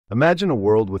Imagine a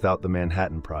world without the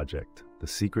Manhattan Project, the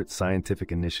secret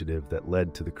scientific initiative that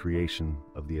led to the creation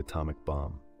of the atomic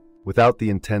bomb. Without the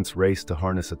intense race to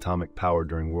harness atomic power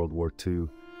during World War II,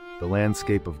 the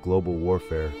landscape of global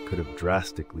warfare could have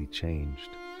drastically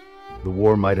changed. The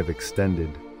war might have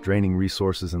extended, draining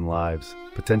resources and lives,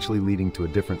 potentially leading to a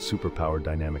different superpower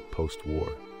dynamic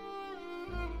post-war.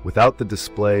 Without the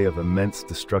display of immense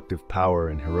destructive power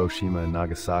in Hiroshima and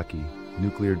Nagasaki,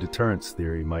 nuclear deterrence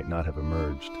theory might not have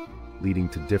emerged, leading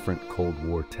to different Cold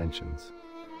War tensions.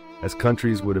 As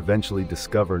countries would eventually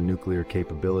discover nuclear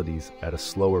capabilities at a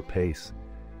slower pace,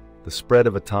 the spread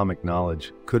of atomic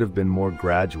knowledge could have been more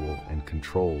gradual and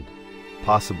controlled,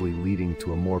 possibly leading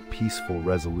to a more peaceful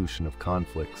resolution of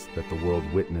conflicts that the world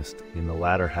witnessed in the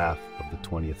latter half of the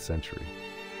 20th century.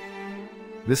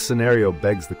 This scenario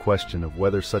begs the question of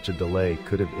whether such a delay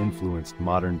could have influenced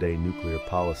modern-day nuclear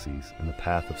policies and the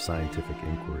path of scientific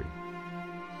inquiry.